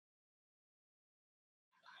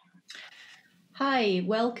Hi,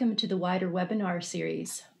 welcome to the WIDER webinar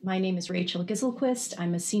series. My name is Rachel Giselquist.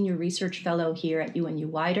 I'm a Senior Research Fellow here at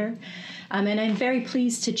UNU-WIDER, and I'm very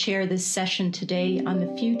pleased to chair this session today on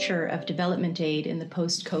the future of development aid in the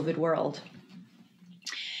post-COVID world.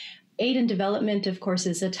 Aid and development, of course,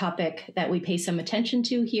 is a topic that we pay some attention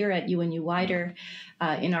to here at UNU-WIDER.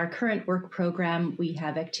 In our current work program, we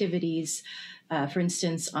have activities, for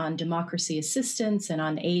instance, on democracy assistance and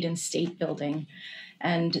on aid and state building.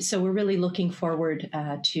 And so we're really looking forward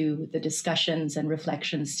to the discussions and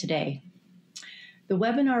reflections today. The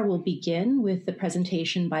webinar will begin with the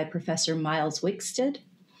presentation by Professor Myles Wickstead,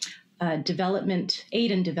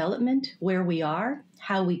 Aid and Development, Where We Are,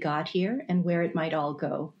 How We Got Here, and Where It Might All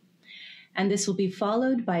Go. And this will be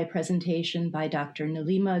followed by a presentation by Dr.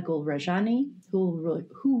 Nalima Gulrajani, who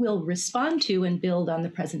will respond to and build on the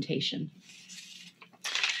presentation.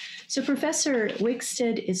 So Professor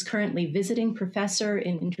Wickstead is currently visiting professor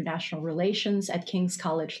in international relations at King's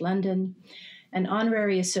College London, an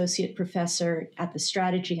honorary associate professor at the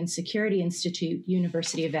Strategy and Security Institute,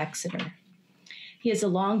 University of Exeter. He has a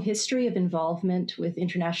long history of involvement with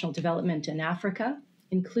international development in Africa,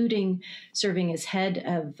 including serving as head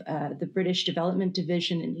of the British Development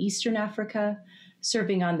Division in Eastern Africa,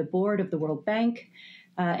 serving on the board of the World Bank,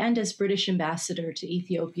 and as British ambassador to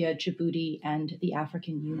Ethiopia, Djibouti, and the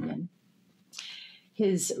African Union.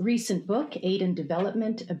 His recent book, Aid and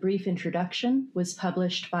Development, A Brief Introduction, was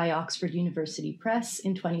published by Oxford University Press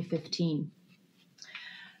in 2015.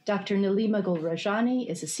 Dr. Nalima Gulrajani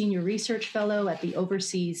is a senior research fellow at the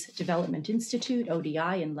Overseas Development Institute,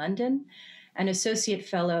 ODI, in London, an associate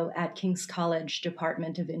fellow at King's College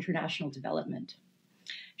Department of International Development.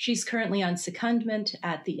 She's currently on secondment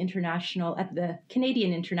at the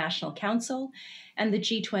Canadian International Council and the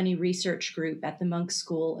G20 Research Group at the Munk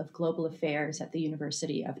School of Global Affairs at the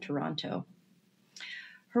University of Toronto.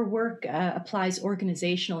 Her work applies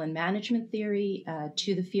organizational and management theory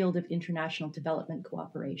to the field of international development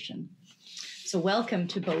cooperation. So welcome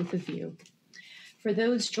to both of you. For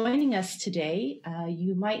those joining us today,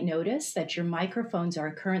 you might notice that your microphones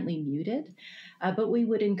are currently muted, but we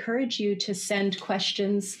would encourage you to send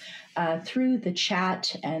questions through the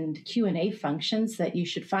chat and Q&A functions that you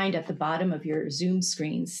should find at the bottom of your Zoom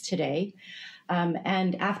screens today.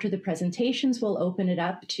 And after the presentations, we'll open it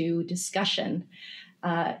up to discussion.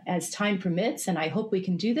 As time permits, and I hope we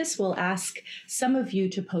can do this, we'll ask some of you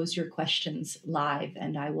to pose your questions live,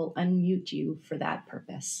 and I will unmute you for that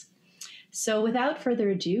purpose. So without further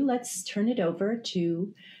ado, let's turn it over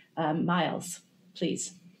to Myles,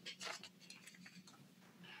 please.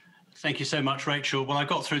 Thank you so much, Rachel. Well, I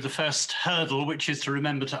got through the first hurdle, which is to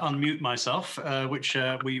remember to unmute myself, which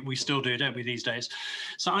we still do, don't we, these days?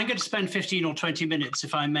 So I'm going to spend 15 or 20 minutes,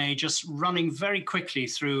 if I may, just running very quickly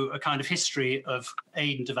through a kind of history of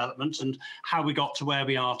aid and development and how we got to where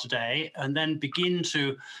we are today, and then begin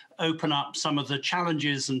to open up some of the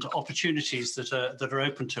challenges and opportunities that are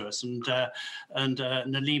open to us. And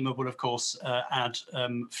Nalima will, of course, add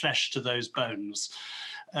flesh to those bones.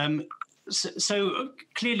 So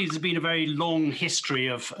clearly there's been a very long history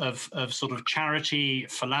of sort of charity,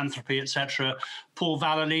 philanthropy, etc. Paul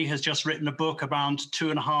Vallely has just written a book around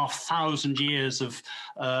 2,500 years of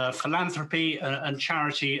philanthropy, and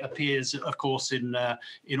charity appears, of course, in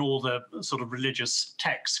all the sort of religious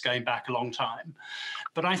texts going back a long time.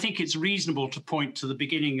 But I think it's reasonable to point to the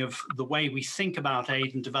beginning of the way we think about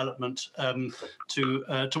aid and development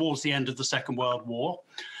towards the end of the Second World War.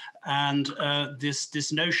 And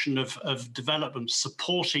this notion of development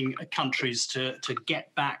supporting countries to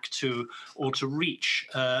get back to or to reach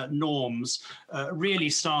norms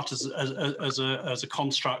really start as a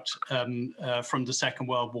construct from the Second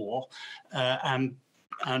World War and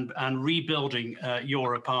rebuilding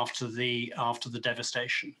Europe after the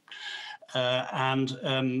devastation.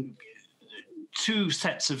 Two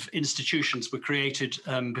sets of institutions were created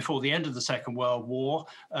before the end of the Second World War,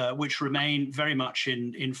 which remain very much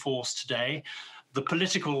in force today. The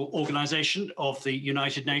political organization of the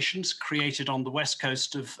United Nations, created on the west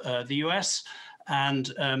coast of the US, and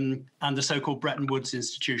the so-called Bretton Woods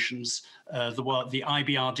institutions, the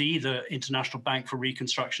IBRD, the International Bank for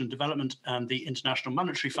Reconstruction and Development, and the International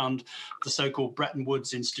Monetary Fund, the so-called Bretton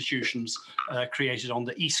Woods institutions created on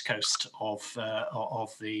the east coast of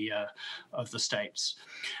the states.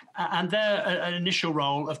 And their initial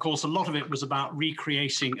role, of course, a lot of it was about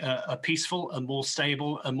recreating a peaceful, a more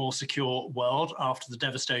stable, a more secure world after the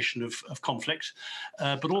devastation of conflict,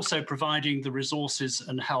 but also providing the resources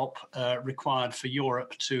and help required for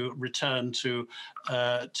Europe to return to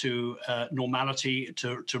normality,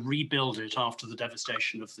 to rebuild it after the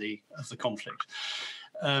devastation of the conflict.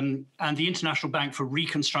 And the International Bank for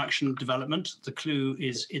Reconstruction and Development, the clue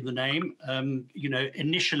is in the name,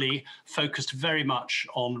 initially focused very much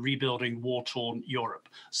on rebuilding war-torn Europe,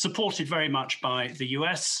 supported very much by the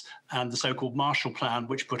US and the so-called Marshall Plan,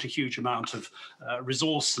 which put a huge amount of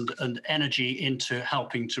resource and energy into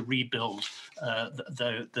helping to rebuild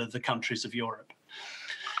the countries of Europe.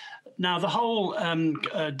 Now, the whole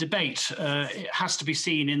debate has to be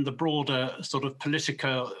seen in the broader sort of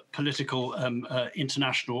political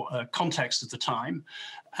international context of the time.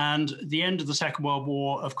 And the end of the Second World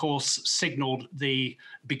War, of course, signaled the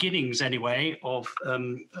beginnings, anyway, of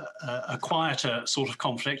a quieter sort of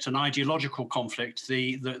conflict, an ideological conflict,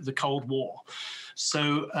 the Cold War.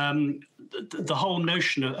 So the whole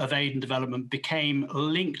notion of aid and development became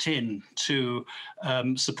linked in to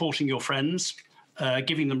supporting your friends,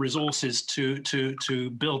 giving them resources to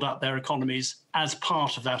build up their economies as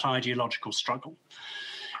part of that ideological struggle.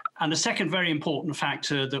 And the second very important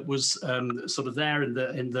factor that was sort of there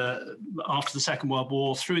after the Second World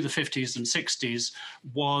War through the 50s and 60s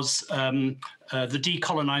was the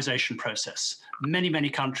decolonization process. Many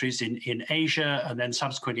countries in Asia and then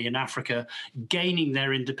subsequently in Africa gaining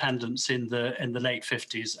their independence in the late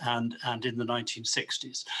 50s and in the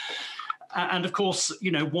 1960s. And of course,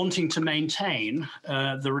 wanting to maintain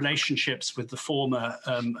the relationships with the former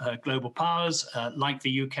global powers, like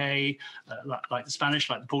the UK, like the Spanish,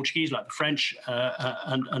 like the Portuguese, like the French,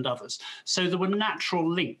 and others. So there were natural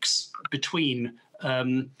links between,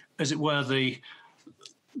 as it were, the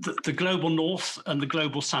global north and the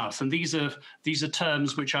global south, and these are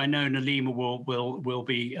terms which I know Nalima will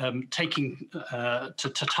be taking to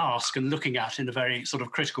task and looking at in a very sort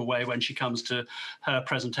of critical way when she comes to her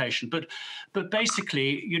presentation. But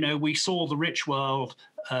basically, we saw the rich world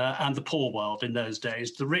and the poor world in those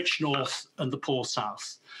days, the rich north and the poor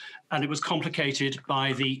south, and it was complicated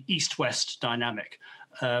by the East-West dynamic.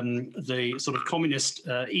 The sort of communist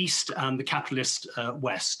East and the capitalist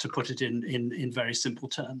West, to put it in very simple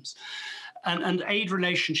terms. And aid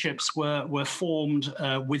relationships were formed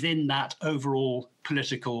within that overall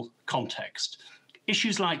political context.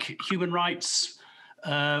 Issues like human rights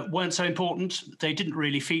weren't so important. They didn't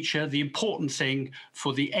really feature. The important thing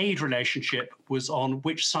for the aid relationship was on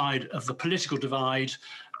which side of the political divide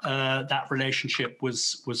that relationship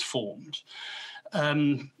was formed.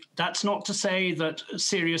 That's not to say that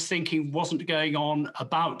serious thinking wasn't going on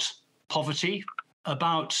about poverty,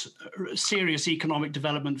 about serious economic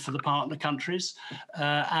development for the partner countries,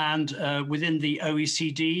 and within the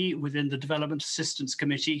OECD, within the Development Assistance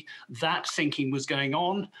Committee, that thinking was going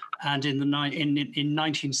on. And in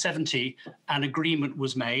 1970, an agreement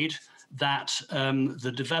was made that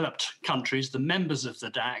the developed countries, the members of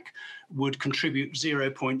the DAC, would contribute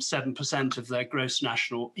 0.7% of their gross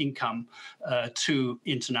national income to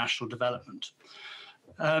international development.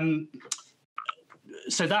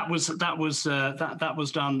 So that was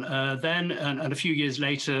done then, and a few years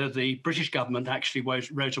later, the British government actually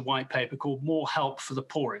wrote a white paper called "More Help for the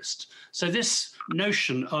Poorest." So this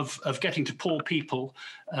notion of getting to poor people,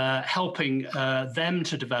 helping them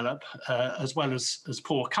to develop, as well as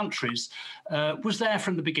poor countries, was there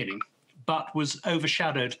from the beginning, but was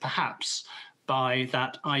overshadowed perhaps by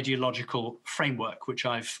that ideological framework which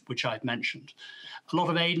I've mentioned. A lot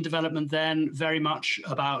of aid and development then very much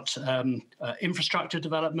about infrastructure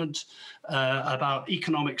development, about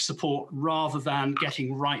economic support, rather than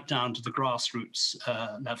getting right down to the grassroots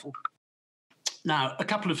level. Now, a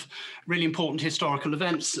couple of really important historical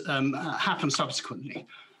events happened subsequently.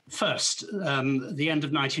 First, the end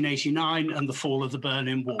of 1989 and the fall of the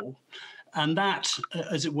Berlin Wall. And that,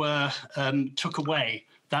 as it were, took away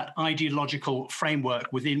that ideological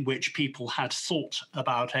framework within which people had thought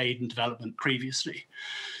about aid and development previously.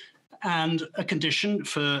 And a condition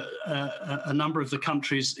for a number of the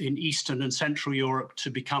countries in Eastern and Central Europe to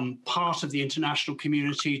become part of the international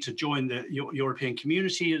community, to join the European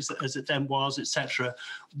community as it then was, etc.,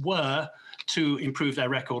 were to improve their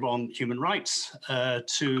record on human rights,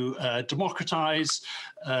 to democratize,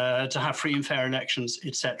 to have free and fair elections,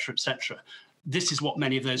 etc., etc. This is what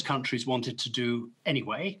many of those countries wanted to do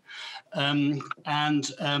anyway, and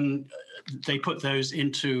they put those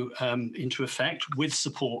into effect with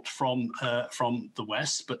support from the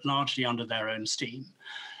West, but largely under their own steam.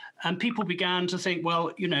 And people began to think,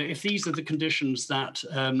 well, if these are the conditions that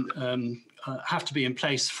have to be in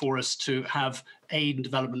place for us to have aid and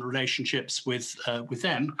development relationships with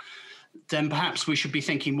them, then perhaps we should be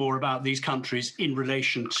thinking more about these countries in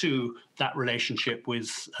relation to that relationship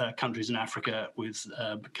with countries in Africa, with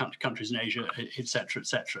countries in Asia, et cetera,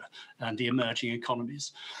 and the emerging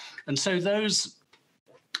economies. And so those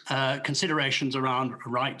considerations around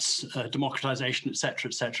rights, democratization, et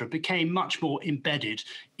cetera, became much more embedded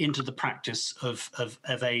into the practice of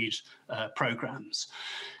aid programs.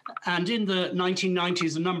 And in the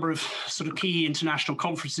 1990s, a number of sort of key international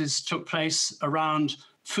conferences took place around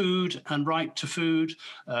food and right to food,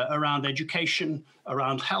 around education,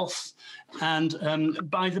 around health. And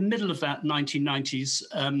by the middle of that 1990s,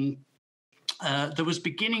 there was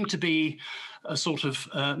beginning to be a sort of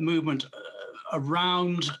movement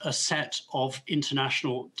around a set of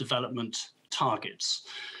international development targets,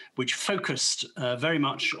 which focused very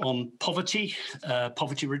much on poverty,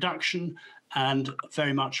 poverty reduction, and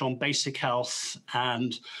very much on basic health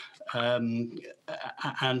and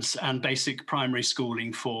basic primary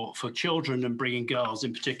schooling for children, and bringing girls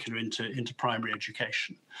in particular into primary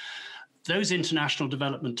education. Those international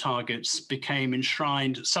development targets became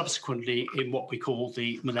enshrined subsequently in what we call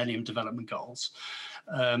the Millennium Development Goals,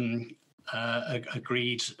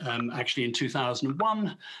 agreed actually in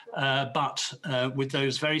 2001, but with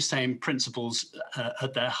those very same principles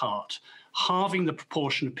at their heart. Halving the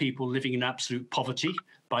proportion of people living in absolute poverty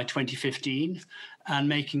by 2015, and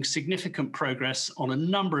making significant progress on a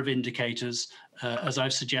number of indicators, as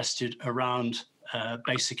I've suggested, around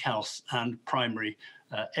basic health and primary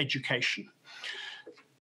education.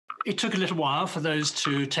 It took a little while for those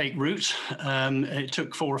to take root. It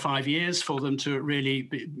took 4 or 5 years for them to really,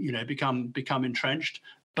 become entrenched,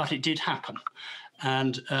 but it did happen.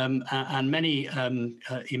 And many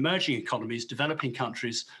emerging economies, developing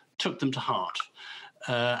countries, took them to heart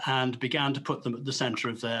and began to put them at the centre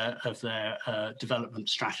of their development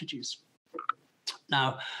strategies.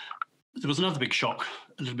 Now, there was another big shock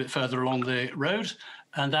a little bit further along the road,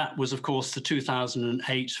 and that was, of course, the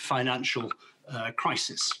 2008 financial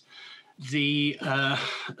crisis. That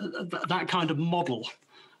kind of model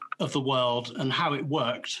of the world and how it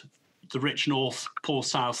worked, the rich North, poor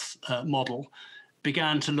South model,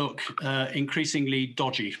 began to look increasingly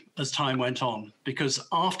dodgy as time went on, because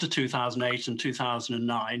after 2008 and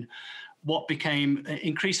 2009, what became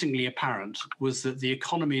increasingly apparent was that the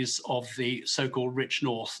economies of the so-called rich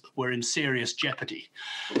North were in serious jeopardy.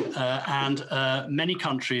 And many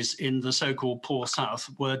countries in the so-called poor South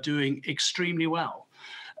were doing extremely well,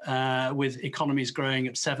 with economies growing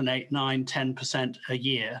at 7, 8, 9, 10% a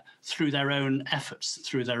year through their own efforts,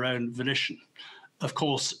 through their own volition. Of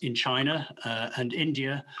course, in China and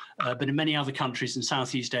India, but in many other countries in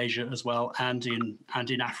Southeast Asia as well, and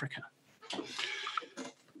in Africa.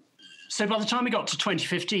 So by the time we got to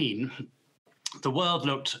 2015, the world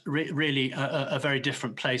looked really a very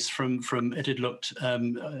different place from it had looked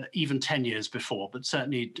even 10 years before, but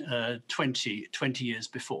certainly 20 years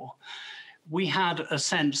before. We had a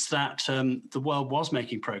sense that the world was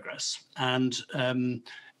making progress, and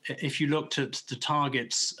if you looked at the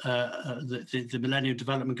targets, the Millennium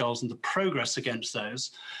Development Goals and the progress against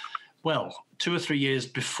those, well, 2 or 3 years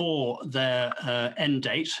before their end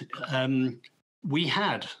date, we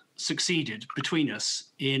had succeeded between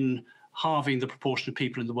us in halving the proportion of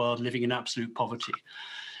people in the world living in absolute poverty.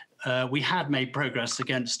 We had made progress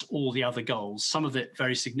against all the other goals, some of it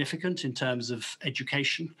very significant in terms of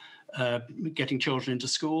education, getting children into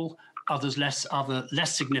school, others less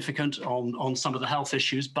significant on some of the health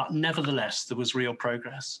issues, but nevertheless, there was real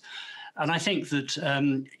progress. And I think that,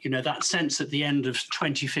 that sense at the end of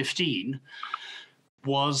 2015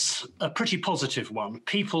 was a pretty positive one.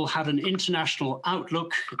 People had an international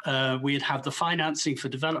outlook. We had had the Financing for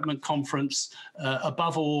Development Conference.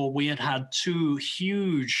 Above all, we had had 2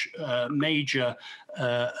 huge major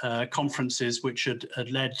conferences which had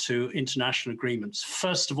led to international agreements.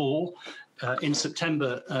 First of all, in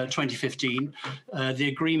September 2015, the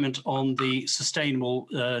agreement on the Sustainable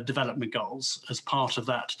Development Goals as part of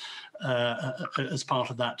that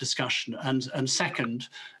discussion, and second,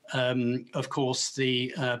 of course,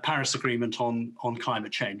 the Paris Agreement on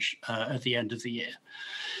climate change at the end of the year.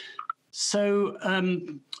 So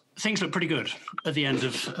things looked pretty good at the end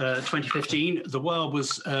of 2015. The world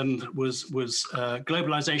was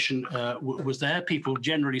globalization was there. People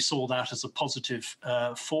generally saw that as a positive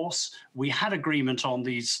force. We had agreement on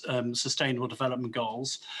these Sustainable Development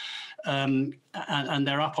Goals, and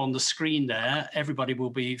they're up on the screen there. Everybody will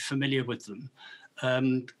be familiar with them.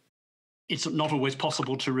 It's not always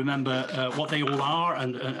possible to remember what they all are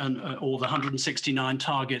and all the 169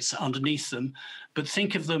 targets underneath them, but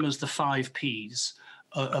think of them as the 5 Ps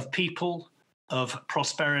of people, of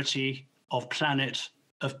prosperity, of planet,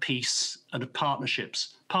 of peace, and of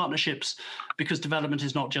partnerships. Partnerships, because development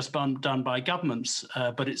is not just done by governments,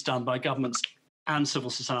 but it's done by governments and civil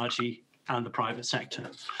society and the private sector.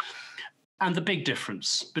 And the big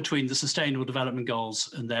difference between the Sustainable Development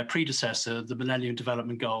Goals and their predecessor, the Millennium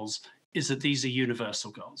Development Goals, is that these are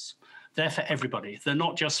universal goals. They're for everybody. They're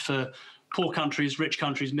not just for poor countries, rich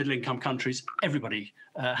countries, middle-income countries. Everybody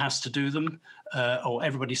has to do them, or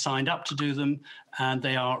everybody signed up to do them, and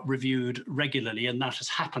they are reviewed regularly, and that has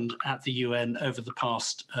happened at the UN over the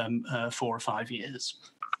past 4 or 5 years.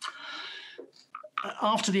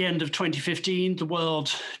 After the end of 2015, the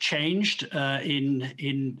world changed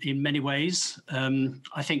in many ways.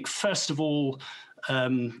 I think, first of all,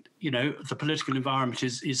 the political environment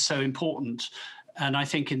is so important. And I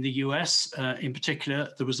think in the US, in particular,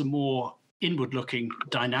 there was a more inward-looking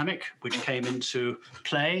dynamic which came into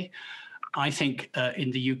play. I think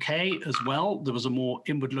in the UK as well, there was a more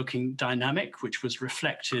inward-looking dynamic which was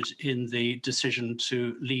reflected in the decision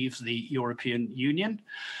to leave the European Union.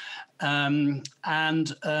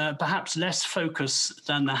 And perhaps less focus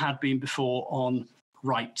than there had been before on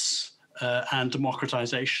rights and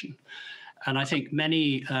democratization. And I think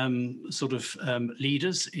many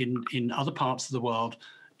leaders in other parts of the world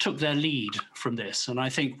took their lead from this. And I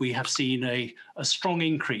think we have seen a strong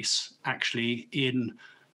increase, actually, in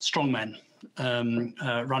strongmen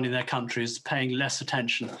running their countries, paying less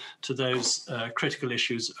attention to those critical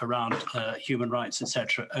issues around human rights,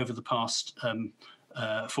 etc., over the past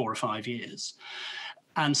 4 or 5 years.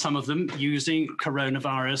 And some of them using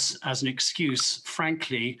coronavirus as an excuse,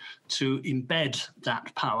 frankly, to embed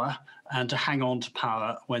that power and to hang on to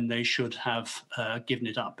power when they should have given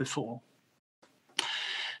it up before.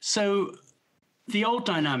 So the old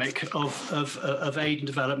dynamic of aid and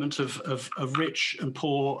development, of rich and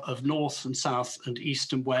poor, of north and south and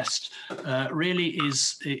east and west, really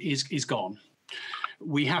is gone.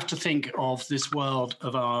 We have to think of this world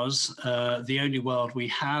of ours, the only world we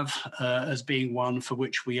have, as being one for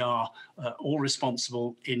which we are all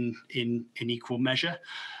responsible in equal measure,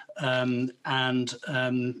 and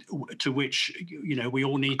to which we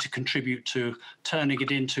all need to contribute to turning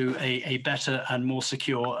it into a better and more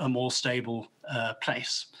secure and more stable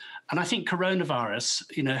place. And I think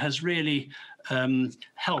coronavirus, has really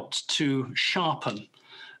helped to sharpen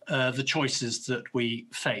the choices that we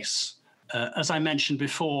face. As I mentioned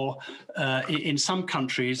before, in some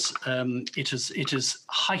countries, it has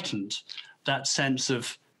heightened that sense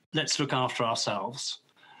of let's look after ourselves,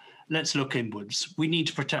 let's look inwards. We need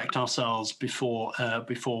to protect ourselves before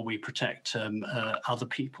we protect other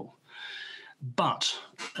people. But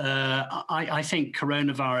I think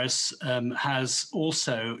coronavirus has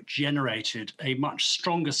also generated a much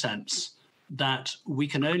stronger sense that we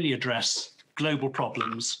can only address global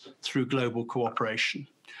problems through global cooperation.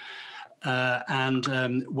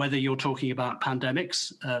 And whether you're talking about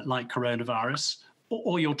pandemics like coronavirus,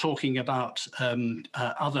 or you're talking about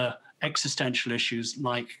other existential issues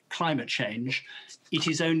like climate change, it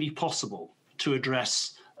is only possible to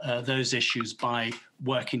address those issues by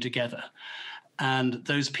working together. And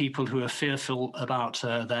those people who are fearful about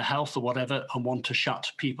their health or whatever and want to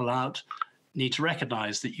shut people out need to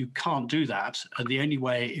recognize that you can't do that. And the only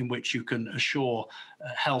way in which you can assure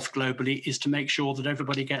health globally is to make sure that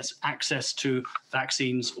everybody gets access to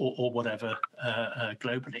vaccines or whatever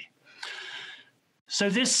globally. So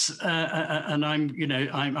this, and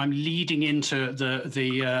I'm leading into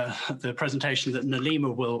the presentation that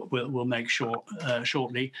Nalima will make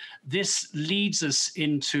shortly. This leads us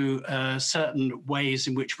into certain ways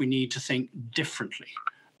in which we need to think differently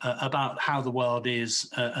about how the world is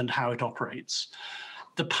and how it operates.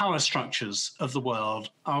 The power structures of the world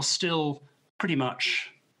are still pretty much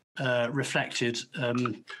reflected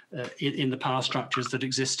in the power structures that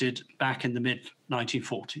existed back in the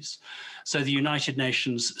mid-1940s. So the United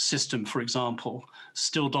Nations system, for example,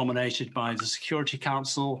 still dominated by the Security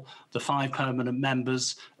Council, the 5 permanent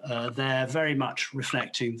members, they're very much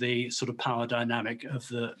reflecting the sort of power dynamic of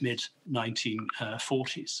the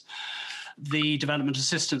mid-1940s. The Development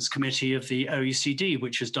Assistance Committee of the OECD,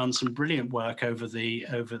 which has done some brilliant work over the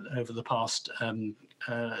past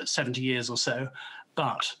 70 years or so,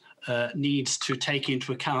 but needs to take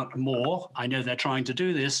into account more, I know they're trying to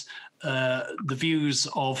do this, the views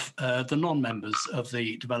of the non-members of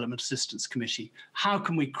the Development Assistance Committee. How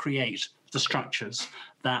can we create the structures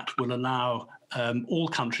that will allow all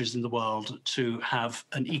countries in the world to have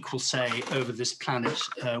an equal say over this planet,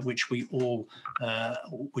 which we all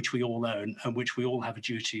own and which we all have a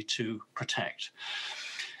duty to protect?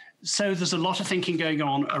 So there's a lot of thinking going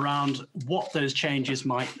on around what those changes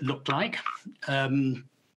might look like,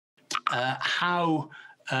 how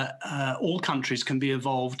all countries can be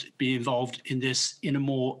involved in this in a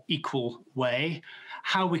more equal way,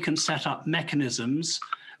 how we can set up mechanisms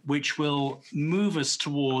which will move us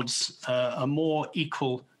towards a more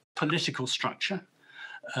equal political structure,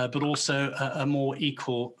 but also a more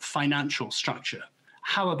equal financial structure.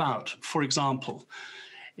 How about, for example,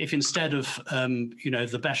 if instead of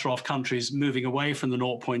the better off countries moving away from the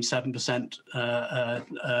 0.7%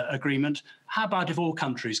 agreement, how about if all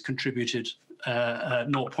countries contributed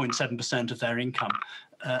 0.7% of their income?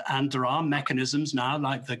 And there are mechanisms now,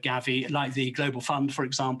 like the Gavi, like the Global Fund, for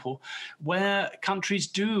example, where countries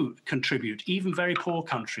do contribute, even very poor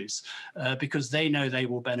countries, because they know they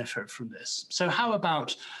will benefit from this. So how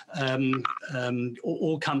about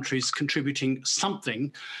all countries contributing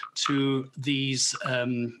something to these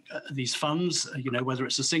funds, whether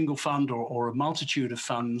it's a single fund or a multitude of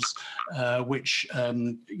funds, which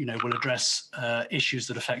will address issues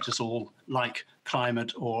that affect us all, like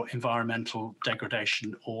climate or environmental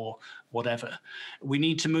degradation or whatever. We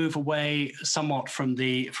need to move away somewhat from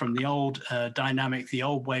the old dynamic, the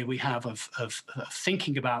old way we have of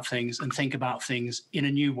thinking about things, and think about things in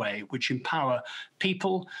a new way, which empower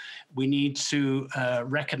people. We need to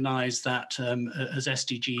recognize that, as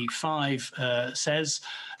SDG 5 says,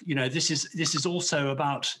 this is also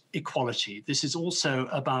about equality. This is also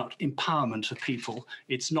about empowerment of people.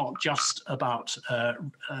 It's not just about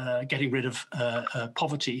getting rid of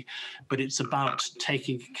poverty, but it's about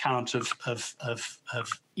taking account of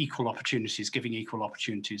equal opportunities, giving equal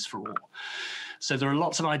opportunities for all. So there are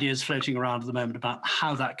lots of ideas floating around at the moment about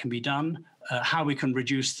how that can be done, how we can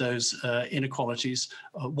reduce those inequalities,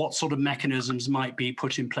 what sort of mechanisms might be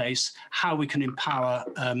put in place, how we can empower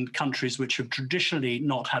countries which have traditionally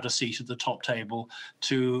not had a seat at the top table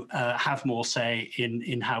to have more say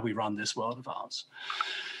in how we run this world of ours.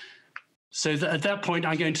 So at that point,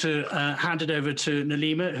 I'm going to hand it over to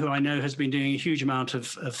Nalima, who I know has been doing a huge amount of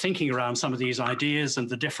thinking around some of these ideas and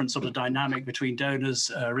the different sort of dynamic between donors,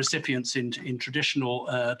 recipients in traditional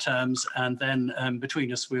terms. And then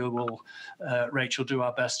between us, we will, Rachel, do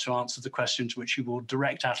our best to answer the questions which you will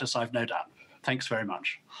direct at us, I've no doubt. Thanks very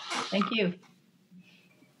much. Thank you.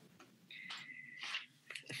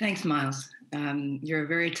 Thanks, Myles. You're a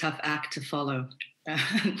very tough act to follow.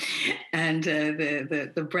 And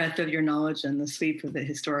the breadth of your knowledge and the sweep of the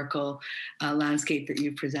historical landscape that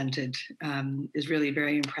you presented is really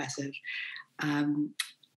very impressive. I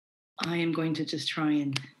am going to just try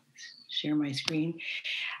and share my screen.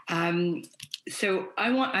 So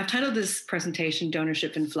I've titled this presentation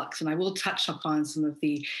 "Donorship in Flux," and I will touch upon some of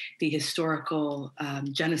the historical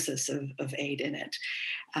genesis of aid in it.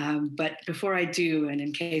 But before I do, and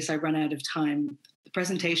in case I run out of time, the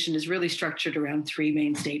presentation is really structured around three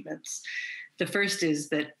main statements. The first is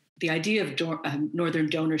that the idea of Northern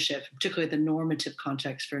donorship, particularly the normative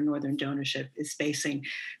context for Northern donorship, is facing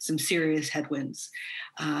some serious headwinds.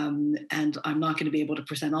 And I'm not going to be able to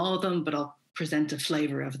present all of them, but I'll present a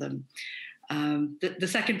flavor of them. The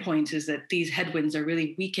second point is that these headwinds are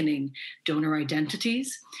really weakening donor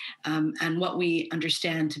identities and what we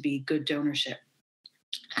understand to be good donorship.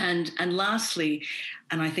 And lastly,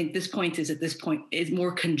 and I think this point is at this point is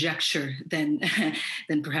more conjecture than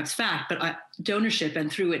perhaps fact, but donorship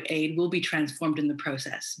and through it aid will be transformed in the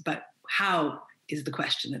process. But how is the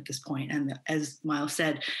question at this point? And as Myles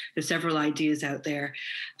said, there's several ideas out there,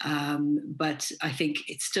 but I think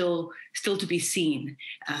it's still to be seen,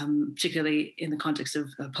 particularly in the context of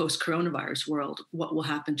a post-coronavirus world, what will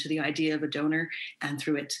happen to the idea of a donor and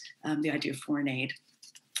through it, the idea of foreign aid.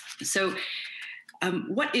 So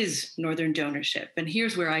what is Northern donorship? And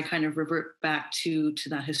here's where I kind of revert back to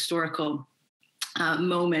that historical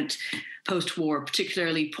moment post-war,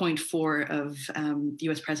 particularly point 4 of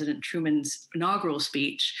US President Truman's inaugural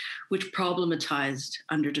speech, which problematized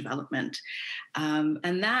underdevelopment.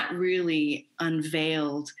 And that really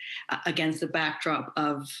unveiled against the backdrop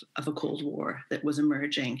of a Cold War that was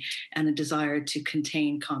emerging and a desire to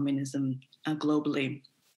contain communism globally.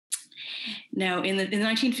 Now, in the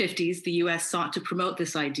 1950s, the US sought to promote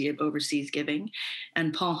this idea of overseas giving,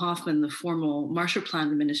 and Paul Hoffman, the formal Marshall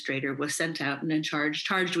Plan administrator, was sent out and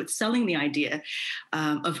charged with selling the idea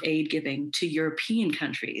of aid giving to European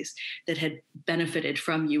countries that had benefited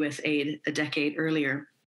from US aid a decade earlier.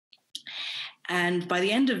 And by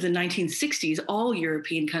the end of the 1960s, all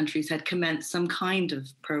European countries had commenced some kind of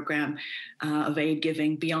program of aid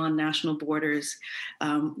giving beyond national borders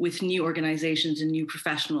with new organizations and new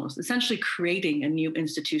professionals, essentially creating a new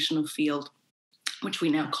institutional field, which we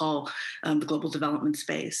now call the global development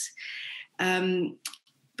space.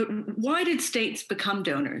 But But why did states become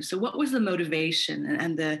donors? So what was the motivation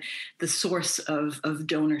and the source of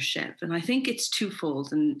donorship? And I think it's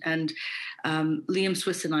twofold. And Liam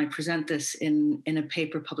Swiss and I present this in a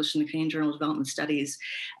paper published in the Canadian Journal of Development Studies,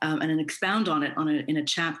 and then expound on it in a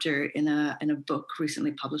chapter in a book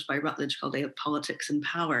recently published by Routledge called Politics and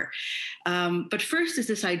Power. But first is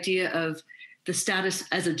this idea of the status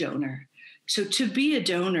as a donor. So to be a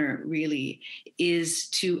donor really is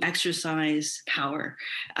to exercise power.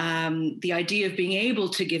 The idea of being able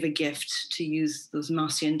to give a gift, to use those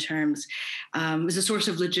Maussian terms, is a source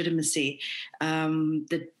of legitimacy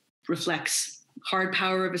that reflects hard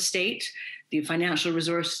power of a state, the financial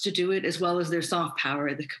resources to do it, as well as their soft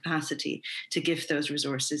power, the capacity to give those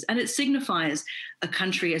resources. And it signifies a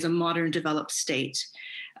country as a modern developed state,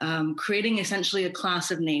 creating essentially a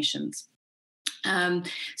class of nations.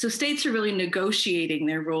 So states are really negotiating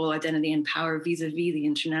their role, identity, and power vis-a-vis the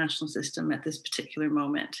international system at this particular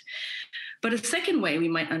moment. But a second way we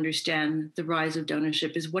might understand the rise of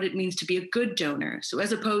donorship is what it means to be a good donor. So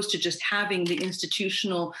as opposed to just having the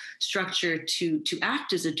institutional structure to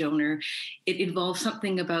act as a donor, it involves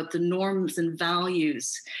something about the norms and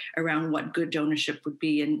values around what good donorship would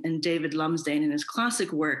be. And David Lumsdaine, in his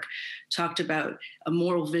classic work, talked about a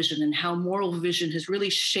moral vision and how moral vision has really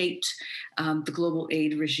shaped the global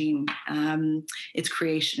aid regime, its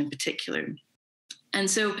creation in particular. And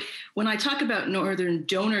so when I talk about Northern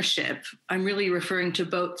donorship, I'm really referring to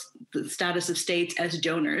both the status of states as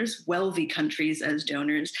donors, wealthy countries as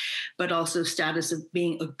donors, but also status of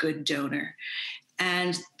being a good donor.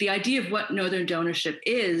 And the idea of what Northern donorship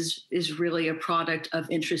is really a product of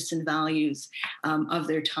interests and values of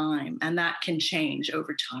their time. And that can change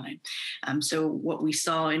over time. So what we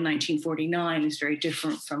saw in 1949 is very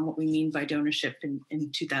different from what we mean by donorship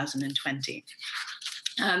in 2020.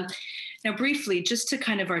 Now, briefly, just to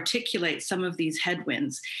kind of articulate some of these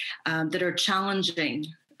headwinds that are challenging,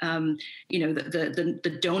 the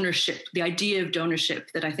donorship, the idea of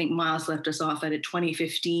donorship that I think Myles left us off at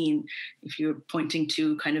 2015, if you're pointing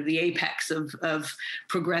to kind of the apex of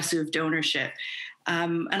progressive donorship.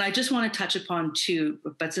 And I just want to touch upon two,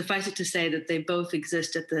 but suffice it to say that they both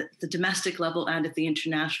exist at the domestic level and at the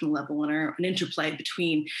international level and are an interplay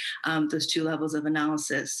between those two levels of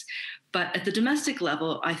analysis. But at the domestic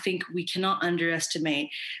level, I think we cannot underestimate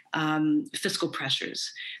fiscal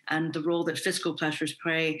pressures and the role that fiscal pressures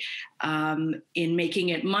play in making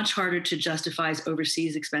it much harder to justify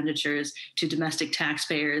overseas expenditures to domestic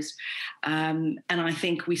taxpayers. And I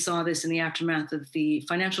think we saw this in the aftermath of the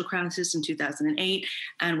financial crisis in 2008,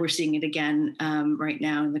 and we're seeing it again right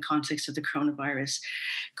now in the context of the coronavirus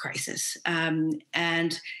crisis.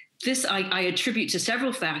 And this I attribute to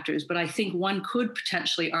several factors, but I think one could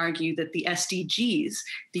potentially argue that the SDGs,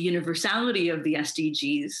 the universality of the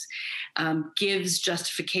SDGs, gives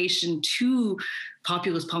justification to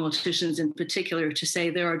populist politicians in particular to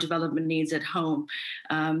say there are development needs at home.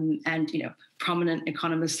 And, prominent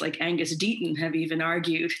economists like Angus Deaton have even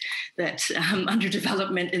argued that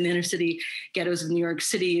underdevelopment in the inner city ghettos of New York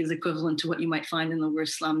City is equivalent to what you might find in the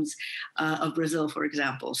worst slums of Brazil, for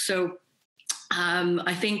example. So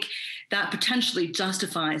I think that potentially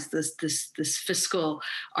justifies this fiscal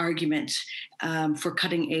argument for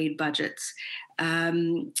cutting aid budgets.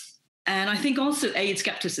 And I think also aid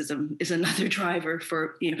skepticism is another driver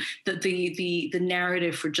for the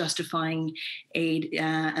narrative for justifying aid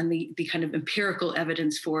and the kind of empirical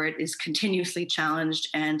evidence for it is continuously challenged.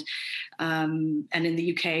 And in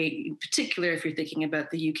the UK in particular, if you're thinking about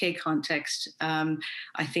the UK context,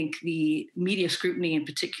 I think the media scrutiny in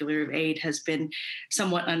particular of aid has been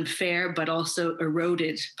somewhat unfair, but also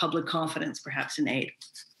eroded public confidence perhaps in aid.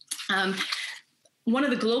 One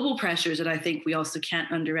of the global pressures that I think we also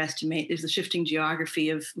can't underestimate is the shifting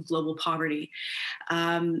geography of global poverty.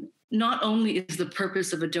 Not only is the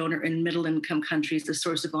purpose of a donor in middle-income countries the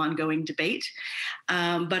source of ongoing debate,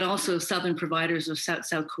 but also Southern providers of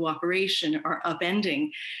South-South cooperation are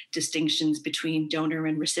upending distinctions between donor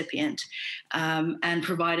and recipient and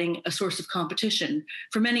providing a source of competition.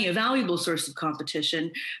 For many, a valuable source of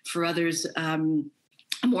competition. For others,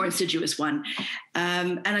 a more insidious one.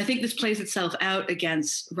 And I think this plays itself out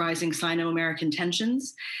against rising Sino-American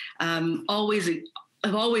tensions, have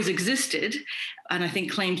always existed, and I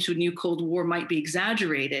think claims to a new Cold War might be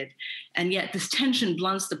exaggerated. And yet this tension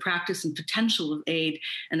blunts the practice and potential of aid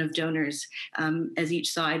and of donors as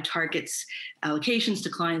each side targets allocations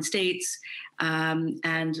to client states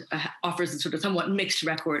and offers a sort of somewhat mixed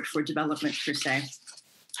record for development per se.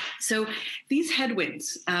 So these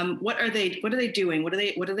headwinds, what are they doing? What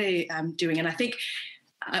are they doing? And I think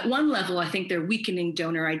at one level, I think they're weakening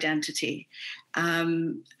donor identity.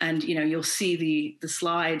 And you'll see the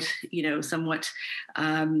slide, somewhat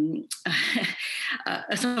a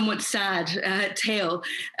somewhat sad tale.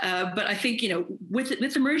 But I think with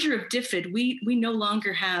the merger of DFID, we no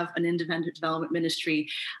longer have an independent development ministry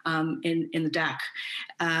in the DAC,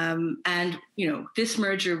 and this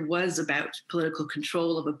merger was about political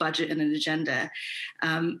control of a budget and an agenda.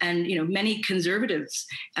 And many conservatives,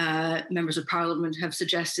 members of Parliament, have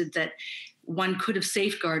suggested that one could have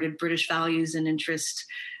safeguarded British values and interest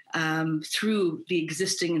through the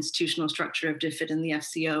existing institutional structure of DFID and the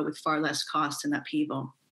FCO with far less cost and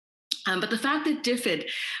upheaval. But the fact that DFID,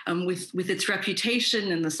 with its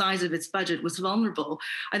reputation and the size of its budget, was vulnerable,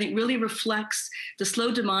 I think really reflects the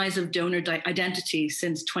slow demise of donor identity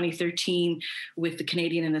since 2013 with the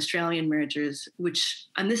Canadian and Australian mergers,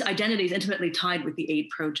 and this identity is intimately tied with the aid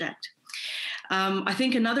project. I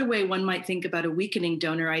think another way one might think about a weakening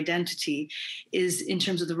donor identity is in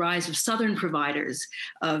terms of the rise of Southern providers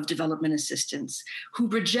of development assistance who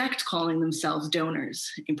reject calling themselves donors,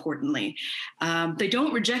 importantly. They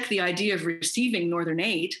don't reject the idea of receiving Northern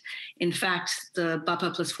aid. In fact, the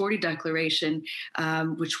BAPA Plus 40 Declaration,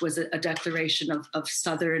 which was a declaration of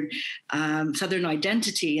Southern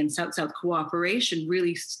identity and South-South cooperation,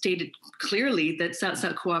 really stated clearly that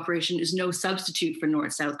South-South cooperation is no substitute for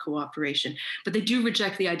North-South cooperation. But they do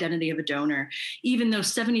reject the identity of a donor, even though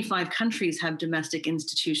 75 countries have domestic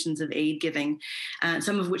institutions of aid giving,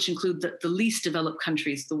 some of which include the least developed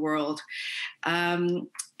countries of the world. And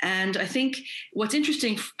I think what's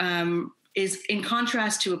interesting is in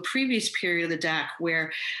contrast to a previous period of the DAC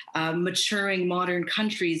where maturing modern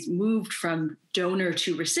countries moved from donor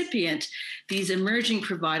to recipient, these emerging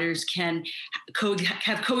providers can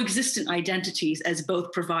have coexistent identities as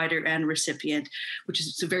both provider and recipient, which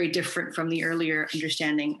is very different from the earlier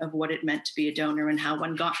understanding of what it meant to be a donor and how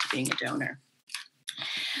one got to being a donor.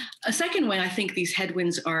 A second way I think these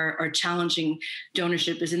headwinds are challenging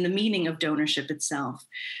donorship is in the meaning of donorship itself.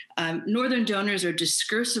 Northern donors are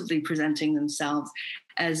discursively presenting themselves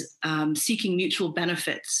as seeking mutual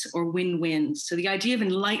benefits or win-wins. So the idea of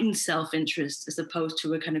enlightened self-interest as opposed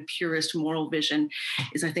to a kind of purist moral vision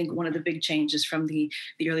is, I think, one of the big changes from the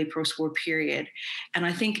early post-war period. And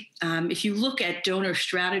I think if you look at donor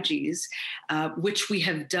strategies, which we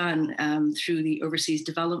have done through the Overseas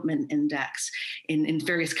Development Index in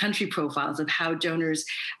various country profiles of how donors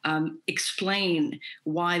explain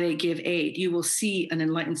why they give aid, you will see an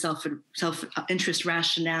enlightened self-interest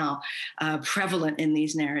rationale prevalent in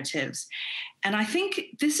these narratives. And I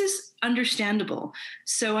think this is understandable.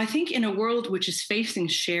 So I think in a world which is facing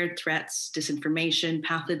shared threats, disinformation,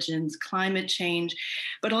 pathogens, climate change,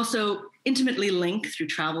 but also intimately linked through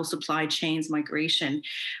travel, supply chains, migration,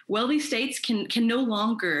 wealthy states can no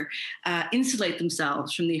longer insulate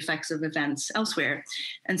themselves from the effects of events elsewhere.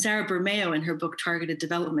 And Sarah Bermeo, in her book Targeted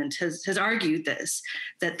Development, has argued this,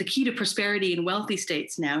 that the key to prosperity in wealthy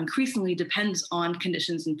states now increasingly depends on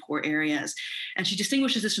conditions in poor areas. And she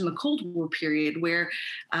distinguishes this from the Cold War period, where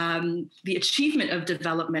the achievement of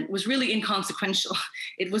development was really inconsequential.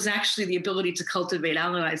 It was actually the ability to cultivate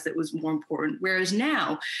allies that was more important. Whereas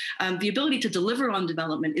now, the ability to deliver on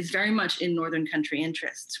development is very much in Northern country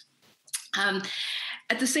interests.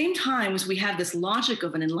 At the same time as we have this logic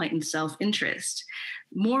of an enlightened self-interest,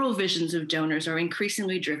 moral visions of donors are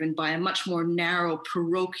increasingly driven by a much more narrow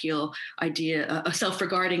parochial idea, a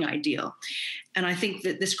self-regarding ideal. And I think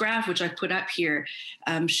that this graph, which I've put up here,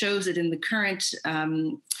 shows that in the current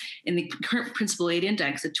Principal Aid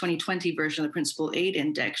Index, the 2020 version of the Principal Aid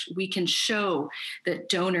Index, we can show that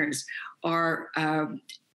donors are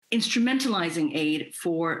instrumentalizing aid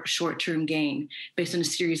for short-term gain based on a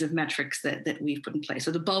series of metrics that we've put in place.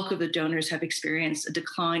 So the bulk of the donors have experienced a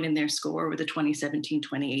decline in their score over the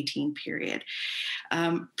 2017-2018 period.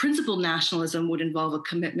 Principled nationalism would involve a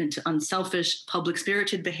commitment to unselfish,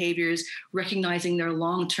 public-spirited behaviors, recognizing their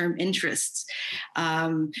long-term interests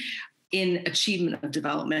in achievement of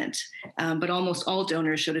development. But almost all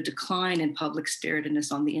donors showed a decline in public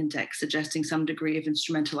spiritedness on the index, suggesting some degree of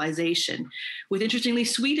instrumentalization, with interestingly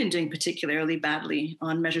Sweden doing particularly badly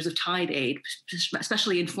on measures of tied aid,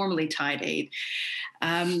 especially informally tied aid.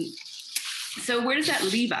 So where does that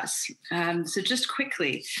leave us? So just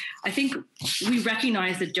quickly, I think we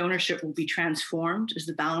recognize that donorship will be transformed as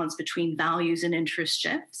the balance between values and interest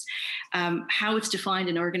shifts. How it's defined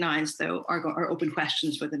and organized, though, are open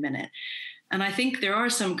questions for the minute. And I think there are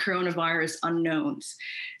some coronavirus unknowns.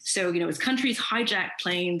 So, as countries hijack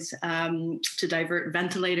planes to divert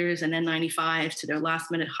ventilators and N95s to their last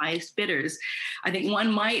minute highest bidders, I think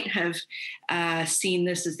one might have seen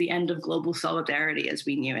this as the end of global solidarity as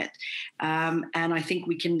we knew it. And I think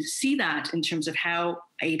we can see that in terms of how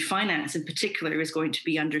aid finance in particular is going to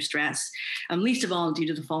be under stress, least of all due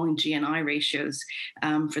to the falling GNI ratios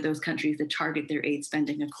for those countries that target their aid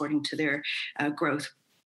spending according to their growth.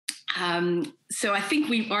 So I think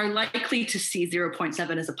we are likely to see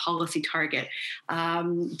 0.7 as a policy target,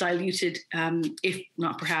 diluted, if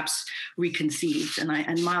not perhaps reconceived.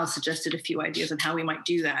 And Myles suggested a few ideas on how we might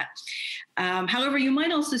do that. However, you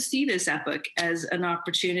might also see this epoch as an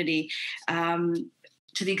opportunity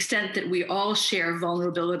to the extent that we all share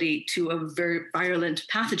vulnerability to a very virulent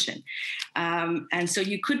pathogen. And so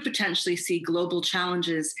you could potentially see global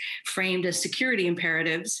challenges framed as security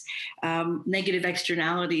imperatives. Negative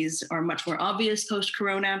externalities are much more obvious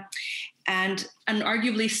post-corona, and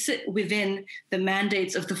arguably sit within the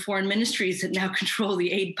mandates of the foreign ministries that now control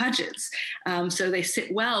the aid budgets. So they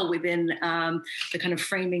sit well within the kind of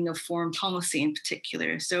framing of foreign policy in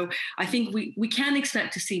particular. So I think we can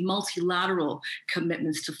expect to see multilateral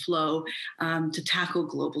commitments to flow to tackle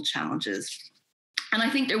global challenges. And I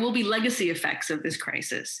think there will be legacy effects of this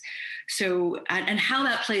crisis. So, and how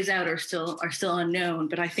that plays out are still unknown.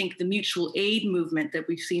 But I think the mutual aid movement that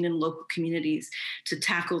we've seen in local communities to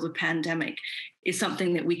tackle the pandemic is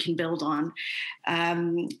something that we can build on.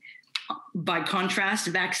 By contrast,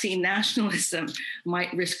 vaccine nationalism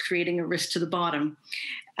might risk creating a risk to the bottom.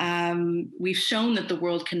 We've shown that the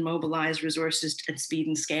world can mobilize resources at speed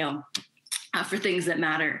and scale for things that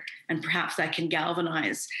matter, and perhaps that can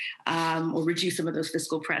galvanize or reduce some of those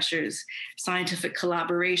fiscal pressures. Scientific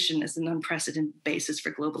collaboration is an unprecedented basis for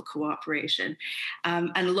global cooperation,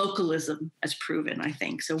 and localism has proven, I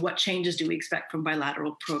think. So what changes do we expect from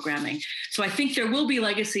bilateral programming? So I think there will be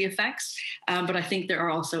legacy effects, but I think there are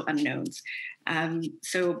also unknowns.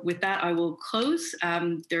 So with that, I will close.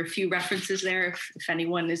 There are a few references there if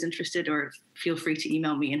anyone is interested, or feel free to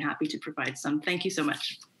email me and happy to provide some. Thank you so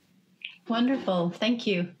much. Wonderful. Thank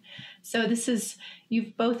you. So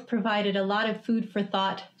you've both provided a lot of food for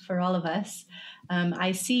thought for all of us.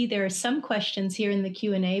 I see there are some questions here in the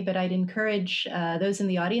Q&A, but I'd encourage those in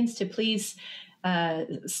the audience to please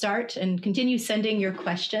start and continue sending your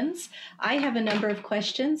questions. I have a number of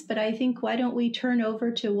questions, but I think why don't we turn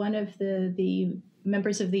over to one of the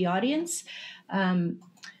members of the audience.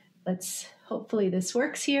 Hopefully this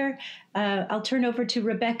works here. I'll turn over to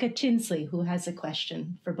Rebecca Tinsley, who has a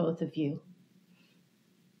question for both of you.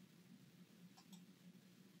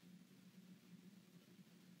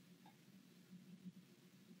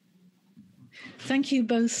 Thank you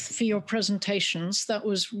both for your presentations. That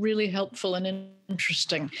was really helpful and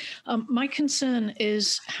interesting. My concern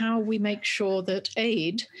is how we make sure that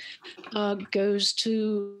aid goes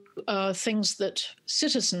to things that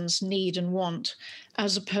citizens need and want,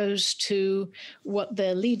 as opposed to what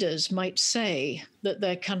their leaders might say that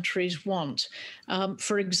their countries want.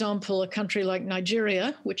 For example, a country like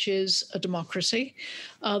Nigeria, which is a democracy,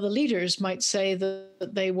 the leaders might say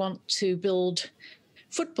that they want to build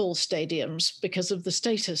football stadiums because of the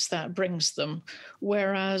status that brings them,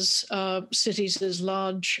 whereas cities as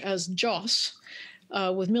large as Jos,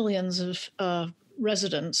 with millions of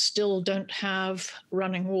residents, still don't have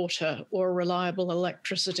running water or reliable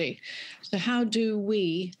electricity. So how do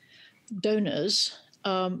we, donors,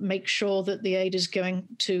 make sure that the aid is going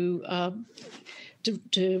to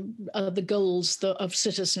the goals of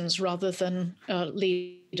citizens rather than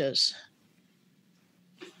leaders?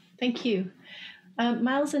 Thank you.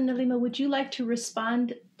 Myles and Nalima, would you like to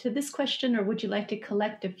respond to this question, or would you like to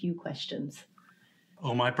collect a few questions?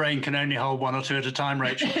 Oh, my brain can only hold one or two at a time,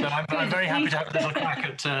 Rachel. So I'm very happy to have a little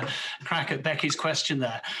crack at Becky's question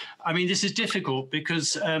there. I mean, this is difficult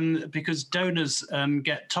because donors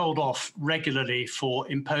get told off regularly for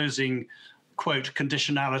imposing, quote,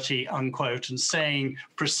 conditionality, unquote, and saying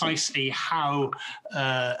precisely how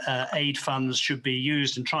aid funds should be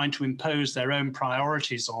used and trying to impose their own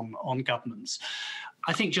priorities on governments.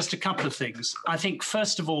 I think just a couple of things. I think,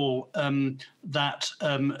 first of all, that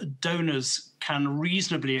donors can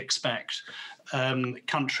reasonably expect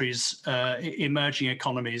countries, emerging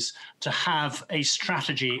economies, to have a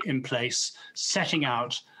strategy in place setting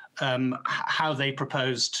out how they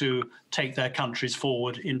propose to take their countries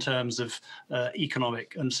forward in terms of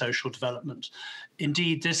economic and social development.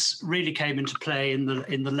 Indeed, this really came into play in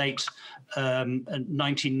the late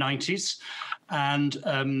 1990s, and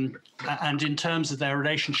in terms of their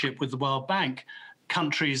relationship with the World Bank,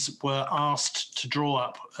 countries were asked to draw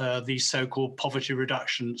up these so-called poverty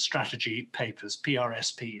reduction strategy papers,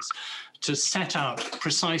 PRSPs, to set out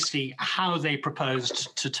precisely how they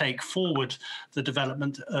proposed to take forward the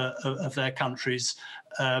development of their countries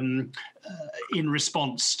in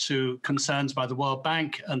response to concerns by the World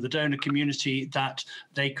Bank and the donor community that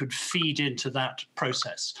they could feed into that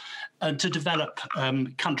process and to develop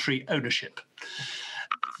country ownership.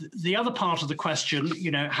 The other part of the question,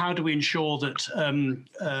 how do we ensure that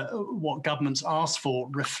what governments ask for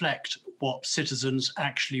reflect what citizens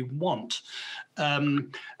actually want?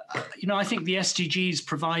 I think the SDGs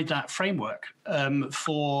provide that framework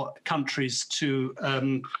for countries to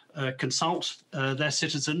consult their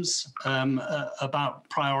citizens about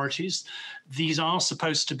priorities. These are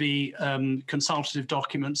supposed to be consultative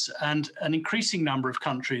documents, and an increasing number of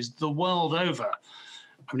countries the world over,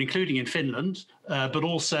 including in Finland, but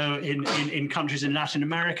also in countries in Latin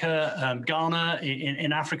America, Ghana,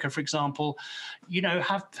 in Africa, for example,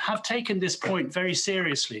 have taken this point very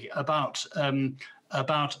seriously about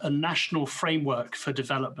a national framework for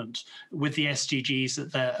development with the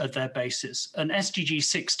SDGs at their basis. And SDG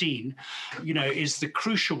 16, is the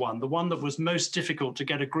crucial one, the one that was most difficult to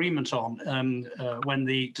get agreement on when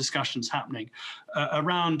the discussion's happening,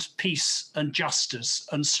 around peace and justice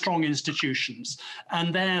and strong institutions.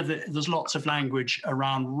 And there's lots of language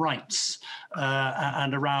around rights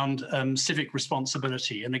and around civic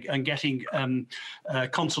responsibility and getting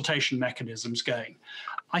consultation mechanisms going.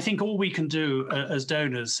 I think all we can do as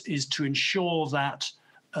donors is to ensure that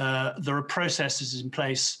there are processes in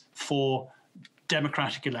place for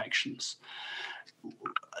democratic elections.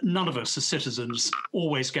 None of us as citizens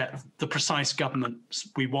always get the precise governments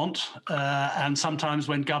we want. And sometimes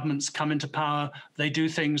when governments come into power, they do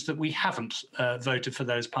things that we haven't voted for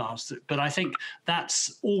those powers. But I think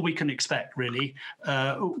that's all we can expect, really,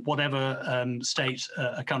 whatever state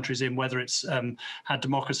a country's in, whether it's had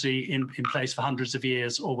democracy in place for hundreds of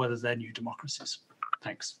years or whether they're new democracies.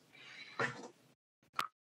 Thanks.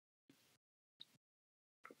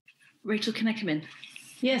 Rachel, can I come in?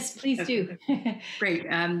 Yes, please do. Great.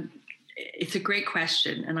 It's a great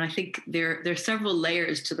question. And I think there are several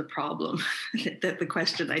layers to the problem that the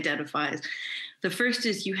question identifies. The first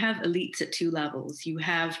is you have elites at two levels. You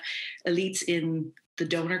have elites in the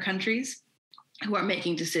donor countries who are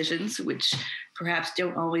making decisions which perhaps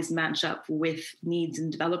don't always match up with needs in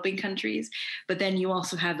developing countries. But then you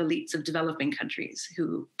also have elites of developing countries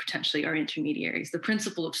who potentially are intermediaries. The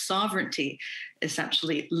principle of sovereignty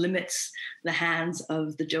essentially limits the hands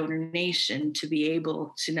of the donor nation to be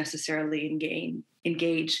able to necessarily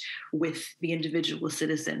engage with the individual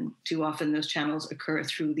citizen. Too often those channels occur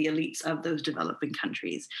through the elites of those developing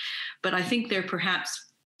countries. But I think there perhaps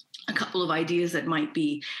a couple of ideas that might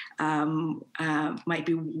be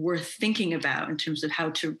worth thinking about in terms of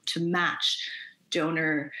how to match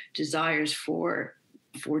donor desires for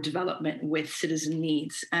development with citizen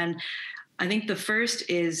needs. And I think the first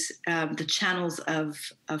is the channels of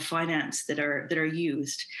finance that are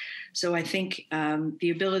used. So I think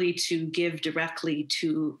the ability to give directly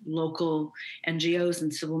to local NGOs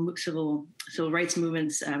and civil rights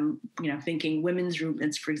movements, thinking women's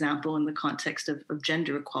movements, for example, in the context of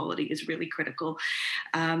gender equality is really critical.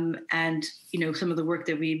 And some of the work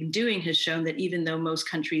that we've been doing has shown that even though most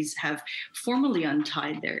countries have formally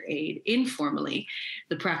untied their aid, informally,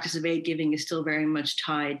 the practice of aid giving is still very much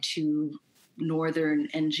tied to northern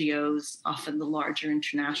NGOs, often the larger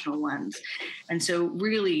international ones. And so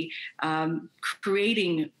really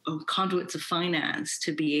creating conduits of finance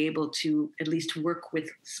to be able to at least work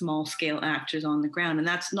with small scale actors on the ground. And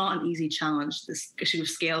that's not an easy challenge. This issue of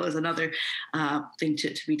scale is another thing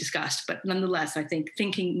to be discussed. But nonetheless, I think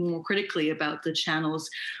thinking more critically about the channels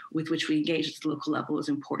with which we engage at the local level is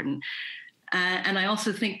important. And I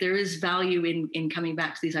also think there is value in coming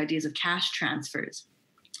back to these ideas of cash transfers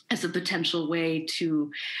as a potential way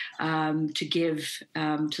to give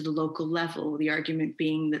to the local level, the argument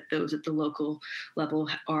being that those at the local level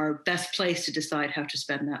are best placed to decide how to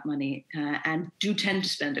spend that money and do tend to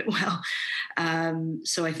spend it well.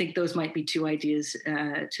 So I think those might be two ideas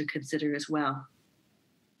to consider as well.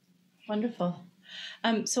 Wonderful.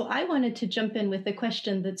 So I wanted to jump in with a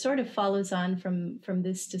question that sort of follows on from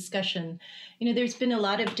this discussion. There's been a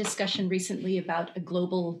lot of discussion recently about a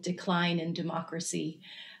global decline in democracy.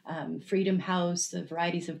 Freedom House, the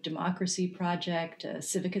Varieties of Democracy Project,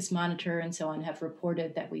 Civicus Monitor, and so on have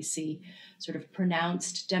reported that we see sort of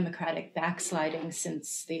pronounced democratic backsliding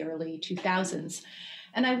since the early 2000s.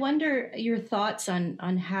 And I wonder your thoughts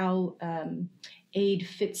on how aid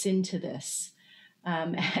fits into this.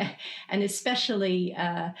 And especially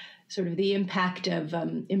sort of the impact of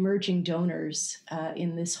emerging donors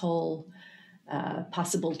in this whole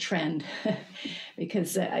possible trend,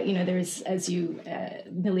 because there's, as you,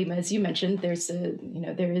 Nalima, as you mentioned, there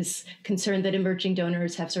is concern that emerging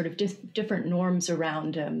donors have sort of different norms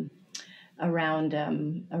around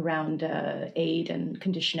aid and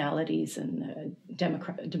conditionalities and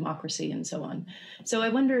democracy and so on. So I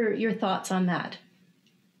wonder your thoughts on that.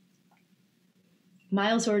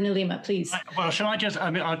 Myles or Nalima, please. Well, shall I just? I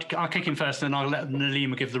mean, I'll kick in first, then I'll let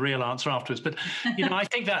Nalima give the real answer afterwards. But I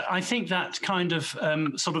think that kind of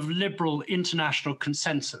sort of liberal international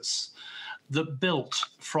consensus that built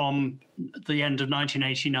from the end of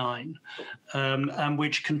 1989 and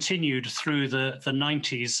which continued through the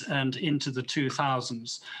 90s and into the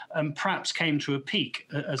 2000s, perhaps came to a peak,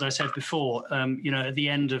 as I said before, at the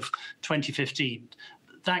end of 2015.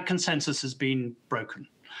 That consensus has been broken.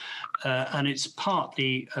 And it's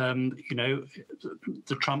partly, the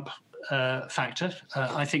Trump factor,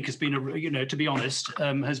 I think has been, to be honest,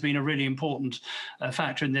 has been a really important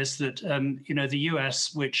factor in this, that, the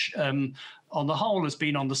US, which on the whole has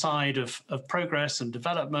been on the side of progress and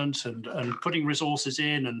development and putting resources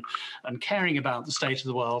in and caring about the state of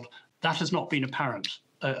the world, that has not been apparent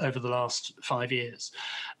over the last 5 years.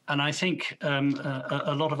 And I think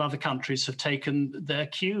a lot of other countries have taken their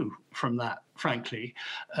cue from that, frankly.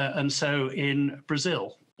 And so in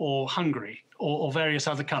Brazil or Hungary or various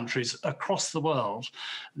other countries across the world,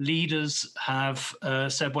 leaders have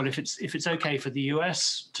said, well, if it's okay for the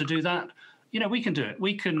US to do that, we can do it.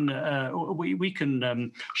 We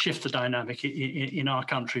can shift the dynamic in our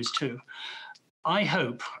countries too. I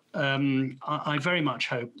hope, I very much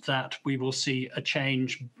hope that we will see a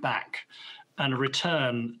change back and a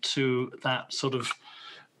return to that sort of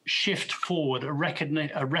shift forward, a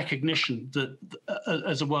recognition that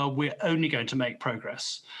as a world, we're only going to make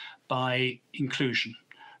progress by inclusion.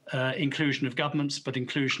 Inclusion of governments, but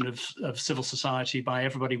inclusion of civil society, by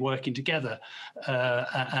everybody working together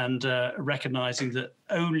and recognizing that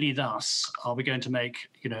only thus are we going to make,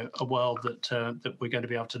 a world that we're going to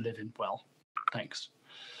be able to live in well. Thanks.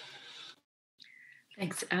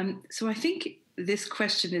 Thanks. So I think this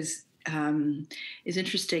question is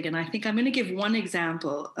interesting, and I think I'm going to give one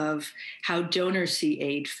example of how donors see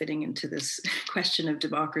aid fitting into this question of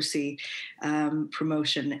democracy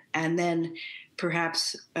promotion, and then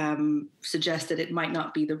perhaps suggest that it might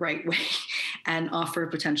not be the right way and offer a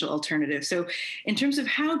potential alternative. So in terms of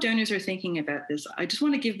how donors are thinking about this, I just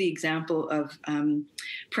want to give the example of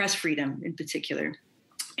press freedom in particular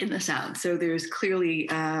in the South. So there's clearly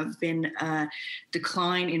been a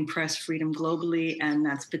decline in press freedom globally, and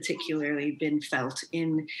that's particularly been felt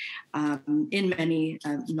in many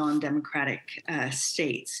non-democratic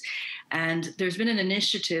states. And there's been an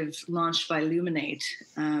initiative launched by Luminate,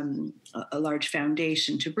 a large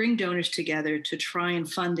foundation, to bring donors together to try and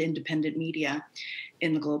fund independent media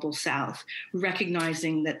in the global South,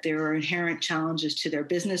 recognizing that there are inherent challenges to their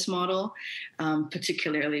business model,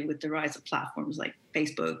 particularly with the rise of platforms like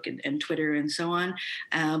Facebook and Twitter and so on,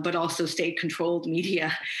 but also state-controlled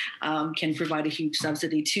media can provide a huge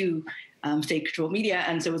subsidy to state-controlled media.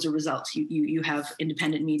 And so as a result, you have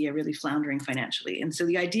independent media really floundering financially. And so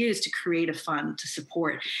the idea is to create a fund to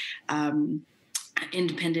support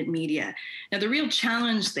independent media. Now, the real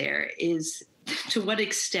challenge there is to what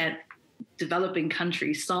extent developing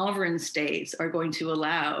countries, sovereign states, are going to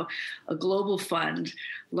allow a global fund,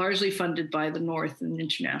 largely funded by the North and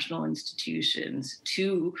international institutions,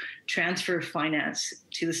 to transfer finance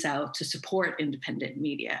to the South to support independent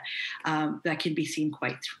media. That can be seen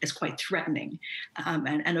as quite threatening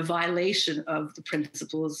and a violation of the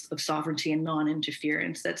principles of sovereignty and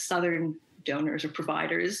non-interference that Southern donors or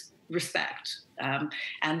providers respect. And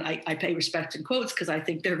I pay respect in quotes because I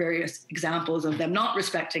think there are various examples of them not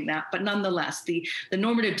respecting that. But nonetheless, the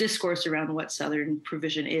normative discourse around what Southern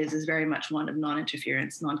provision is very much one of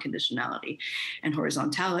non-interference, non-conditionality, and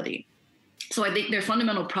horizontality. So I think there are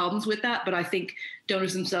fundamental problems with that, but I think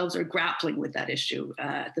donors themselves are grappling with that issue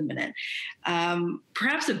at the minute.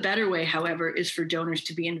 Perhaps a better way, however, is for donors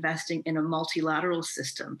to be investing in a multilateral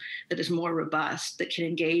system that is more robust, that can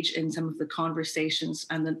engage in some of the conversations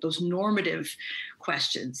and those normative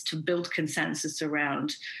questions to build consensus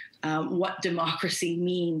around what democracy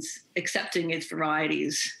means, accepting its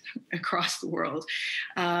varieties across the world.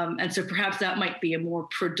 And so perhaps that might be a more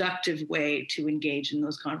productive way to engage in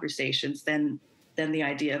those conversations than the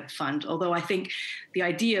idea of fund. Although I think the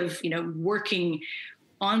idea of working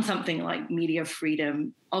on something like media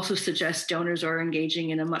freedom also suggests donors are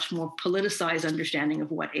engaging in a much more politicized understanding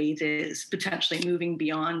of what aid is, potentially moving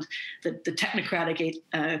beyond the technocratic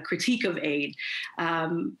critique of aid,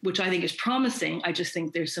 which I think is promising. I just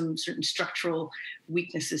think there's some certain structural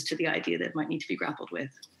weaknesses to the idea that might need to be grappled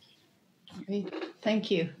with. Great.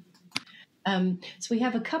 Thank you. So we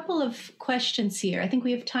have a couple of questions here. I think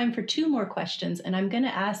we have time for 2 more questions, and I'm going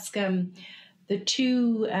to ask the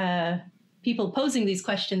 2 people posing these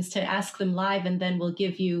questions to ask them live, and then we'll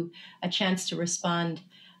give you a chance to respond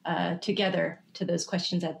together to those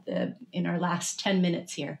questions in our last 10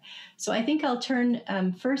 minutes here. So I think I'll turn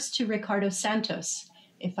first to Ricardo Santos,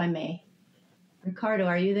 if I may. Ricardo,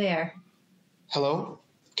 are you there? Hello,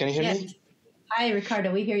 can you hear me? Hi,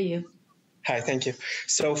 Ricardo, we hear you. Hi, thank you.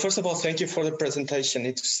 So first of all, thank you for the presentation.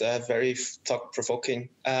 It's very thought-provoking.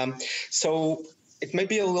 So it may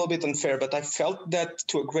be a little bit unfair, but I felt that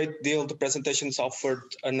to a great deal, the presentations offered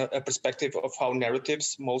a perspective of how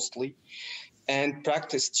narratives mostly and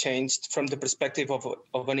practice changed from the perspective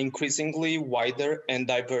of an increasingly wider and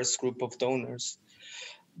diverse group of donors.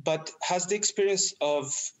 But has the experience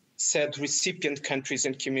of said recipient countries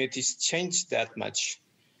and communities changed that much?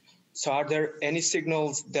 So are there any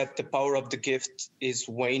signals that the power of the gift is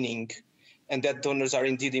waning and that donors are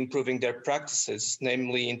indeed improving their practices,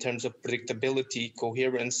 namely in terms of predictability,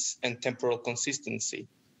 coherence, and temporal consistency?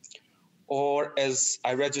 Or, as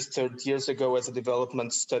I registered years ago as a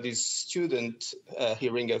development studies student,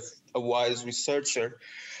 hearing a wise researcher,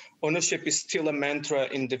 ownership is still a mantra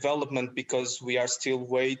in development because we are still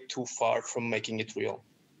way too far from making it real.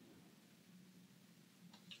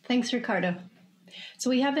 Thanks, Ricardo. So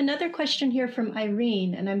we have another question here from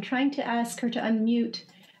Irene, and I'm trying to ask her to unmute.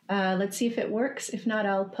 Let's see if it works. If not,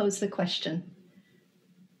 I'll pose the question.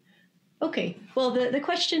 Okay, well, the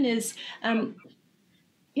question is,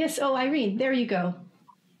 yes, oh, Irene, there you go.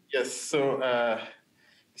 Yes, so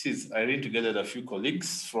this is Irene together with a few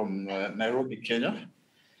colleagues from Nairobi, Kenya.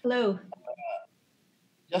 Hello.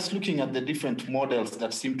 Just looking at the different models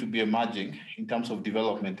that seem to be emerging in terms of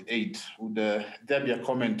development aid, would there be a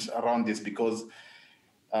comment around this? Because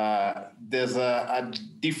there's a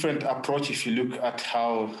different approach if you look at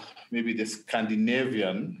how maybe the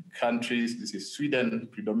Scandinavian countries, this is Sweden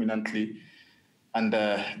predominantly, and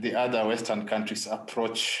the other Western countries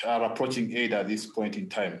are approaching aid at this point in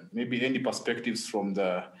time. Maybe any perspectives from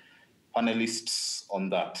the panelists on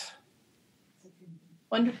that?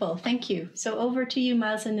 Wonderful, thank you. So over to you,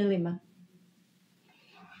 Myles and Nilima.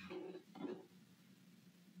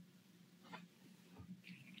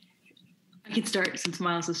 I can start since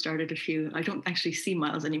Myles has started a few. I don't actually see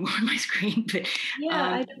Myles anymore on my screen, but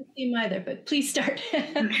yeah, I don't see him either. But please start.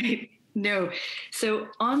 No. So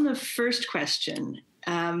on the first question,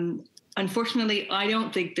 unfortunately, I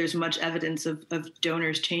don't think there's much evidence of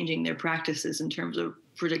donors changing their practices in terms of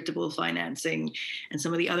predictable financing and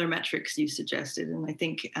some of the other metrics you suggested. And I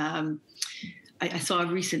think I saw a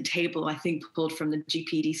recent table, I think pulled from the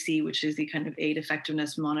GPDC, which is the kind of aid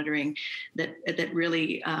effectiveness monitoring, that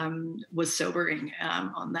really was sobering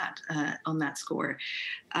on that score.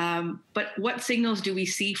 But what signals do we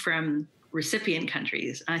see from recipient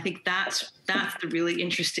countries? And I think that's the really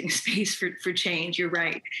interesting space for change. You're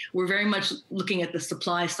right. We're very much looking at the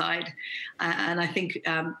supply side. And I think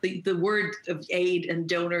the word of aid and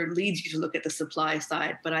donor leads you to look at the supply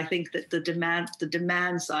side. But I think that the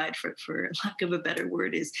demand side, for lack of a better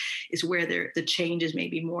word, is where the change is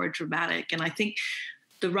maybe more dramatic. And I think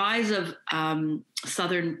the rise of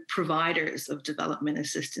Southern providers of development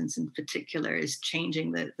assistance in particular is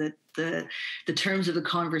changing the terms of the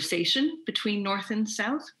conversation between North and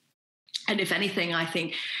South. And if anything, I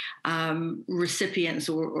think recipients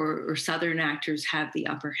or Southern actors have the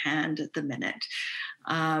upper hand at the minute.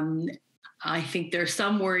 I think there are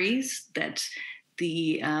some worries that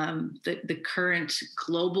the current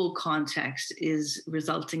global context is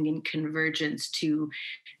resulting in convergence to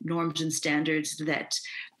norms and standards that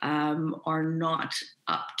are not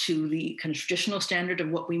up to the kind of traditional standard of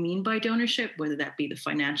what we mean by donorship, whether that be the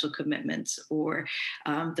financial commitments or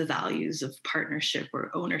the values of partnership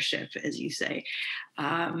or ownership, as you say.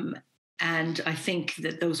 And I think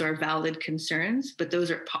that those are valid concerns, but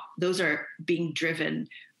those are being driven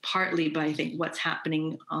partly by, I think, what's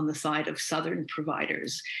happening on the side of Southern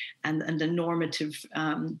providers and the normative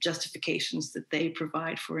justifications that they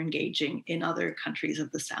provide for engaging in other countries of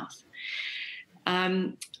the South.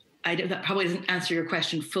 That probably doesn't answer your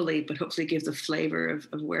question fully, but hopefully gives a flavor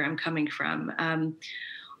of where I'm coming from.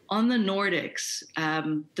 On the Nordics,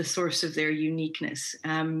 the source of their uniqueness,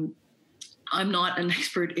 I'm not an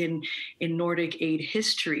expert in Nordic aid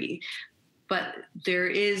history, but there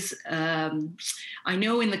is, I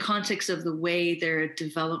know in the context of the way their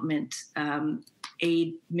development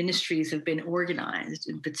aid ministries have been organized,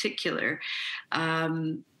 in particular,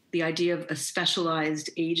 the idea of a specialized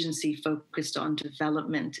agency focused on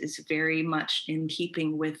development is very much in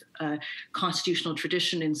keeping with a constitutional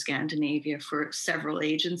tradition in Scandinavia for several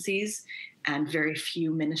agencies and very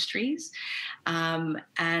few ministries.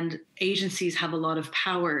 And agencies have a lot of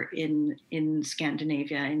power in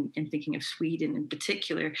Scandinavia, in thinking of Sweden in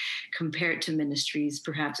particular, compared to ministries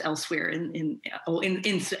perhaps elsewhere in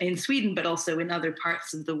Sweden, but also in other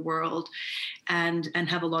parts of the world, and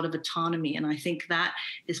have a lot of autonomy. And I think that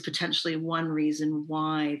is potentially one reason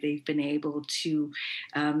why they've been able to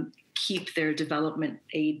keep their development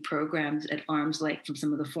aid programs at arm's length from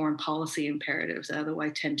some of the foreign policy imperatives that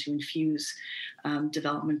otherwise tend to infuse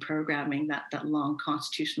development programming, that long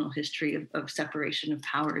constitutional history of separation of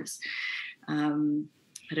powers. I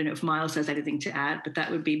don't know if Myles has anything to add, but that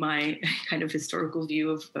would be my kind of historical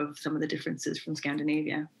view of some of the differences from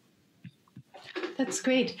Scandinavia. That's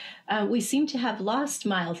great. We seem to have lost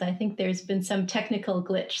Myles. I think there's been some technical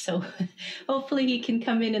glitch. So hopefully he can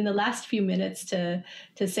come in the last few minutes to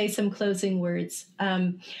say some closing words.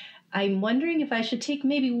 I'm wondering if I should take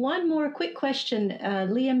maybe one more quick question.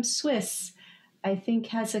 Liam Swiss, I think,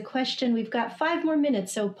 has a question. We've got 5 more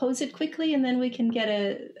minutes, so pose it quickly, and then we can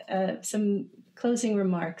get some closing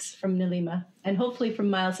remarks from Nalima, and hopefully from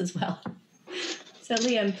Myles as well. So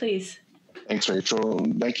Liam, please. Thanks, Rachel.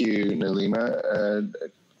 Thank you, Nalima.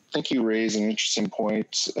 I think you raised an interesting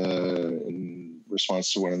point in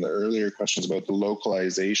response to one of the earlier questions about the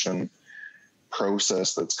localization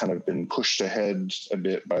process that's kind of been pushed ahead a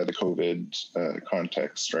bit by the COVID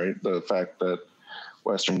context, right? The fact that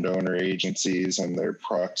Western donor agencies and their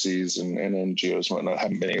proxies and NGOs and whatnot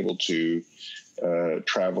haven't been able to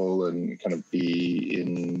travel and kind of be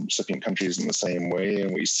in recipient countries in the same way.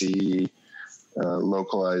 And we see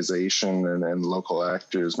localization and local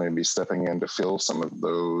actors maybe stepping in to fill some of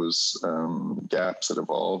those gaps that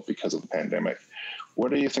evolved because of the pandemic.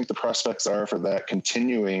 What do you think the prospects are for that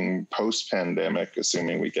continuing post-pandemic,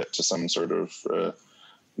 assuming we get to some sort of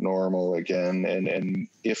normal again? And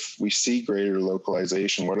if we see greater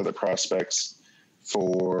localization, what are the prospects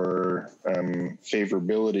for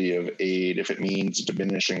favorability of aid if it means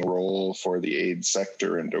diminishing role for the aid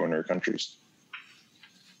sector in donor countries?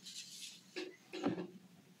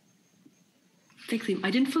 Thanks, Liam.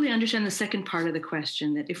 I didn't fully understand the second part of the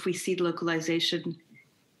question, that if we see localization.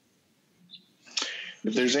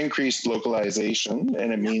 If there's increased localization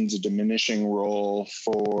and it means a diminishing role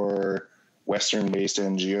for Western-based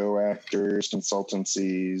NGO actors,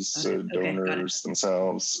 consultancies, donors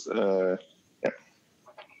themselves.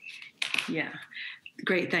 Yeah,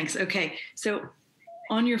 great, thanks. Okay, so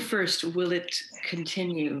on your first, will it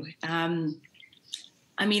continue?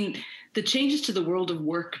 I mean, the changes to the world of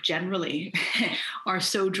work generally are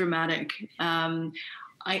so dramatic.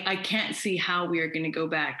 I can't see how we are going to go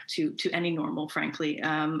back to any normal, frankly,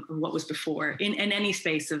 what was before in any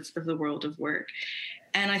space of the world of work.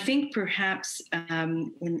 And I think perhaps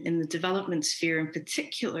in the development sphere in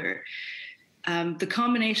particular, the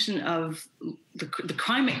combination of the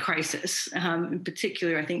climate crisis in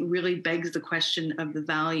particular, I think really begs the question of the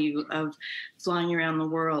value of flying around the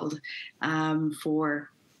world for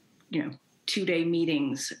 2-day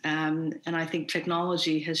meetings. And I think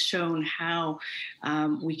technology has shown how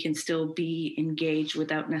we can still be engaged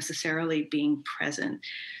without necessarily being present.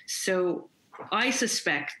 So I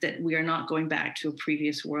suspect that we are not going back to a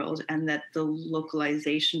previous world, and that the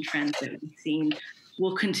localization trends that we've seen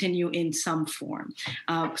will continue in some form,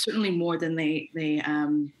 certainly more than they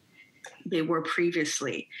were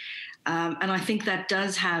previously. And I think that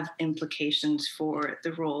does have implications for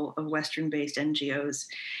the role of Western-based NGOs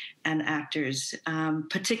and actors,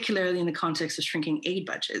 particularly in the context of shrinking aid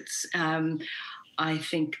budgets. I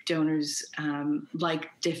think donors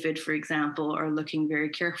like DFID, for example, are looking very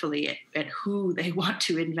carefully at who they want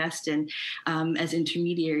to invest in as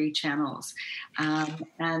intermediary channels.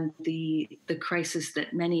 And the crisis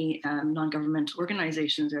that many non-governmental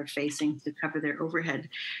organizations are facing to cover their overhead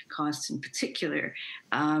costs in particular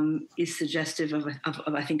is suggestive of,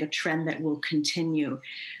 I think, a trend that will continue.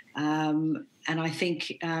 And I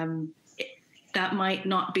think that might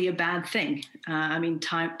not be a bad thing. I mean,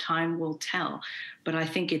 time will tell, but I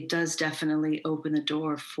think it does definitely open the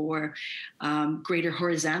door for greater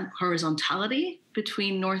horizontality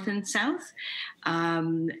between North and South,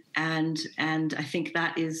 and I think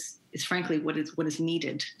that is frankly what is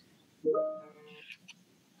needed.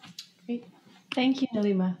 Great, thank you,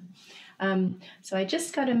 Nalima. So I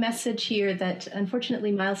just got a message here that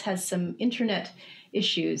unfortunately Myles has some internet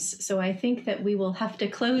issues. So I think that we will have to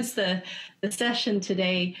close the session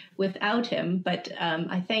today without him. But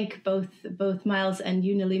I thank both Myles and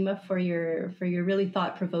you, Nalima, for your really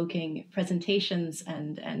thought-provoking presentations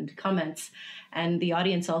and comments, and the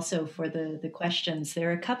audience also for the questions. There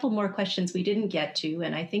are a couple more questions we didn't get to,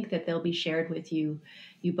 and I think that they'll be shared with you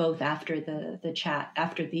both after the chat,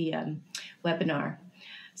 after the webinar.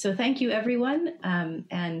 So thank you, everyone,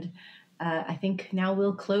 and I think now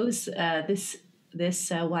we'll close this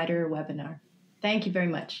WIDER webinar. Thank you very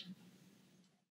much.